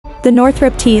The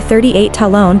Northrop T-38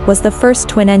 Talon was the first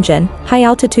twin-engine,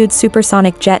 high-altitude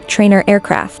supersonic jet trainer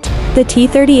aircraft. The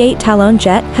T-38 Talon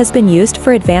jet has been used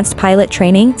for advanced pilot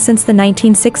training since the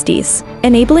 1960s,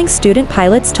 enabling student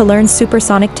pilots to learn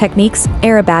supersonic techniques,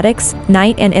 aerobatics,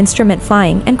 night and instrument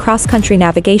flying, and cross-country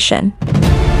navigation.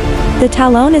 The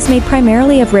Talon is made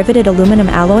primarily of riveted aluminum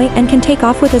alloy and can take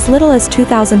off with as little as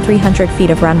 2,300 feet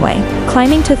of runway,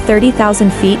 climbing to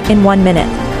 30,000 feet in 1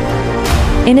 minute.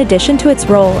 In addition to its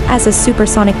role as a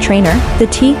supersonic trainer, the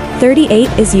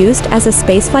T-38 is used as a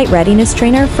spaceflight readiness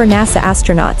trainer for NASA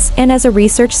astronauts and as a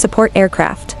research support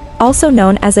aircraft, also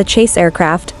known as a chase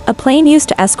aircraft, a plane used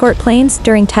to escort planes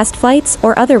during test flights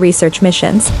or other research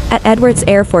missions, at Edwards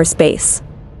Air Force Base.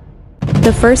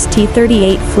 The first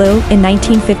T-38 flew in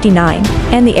 1959,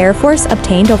 and the Air Force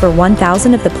obtained over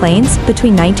 1,000 of the planes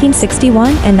between 1961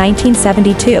 and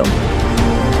 1972.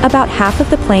 About half of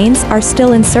the planes are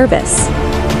still in service.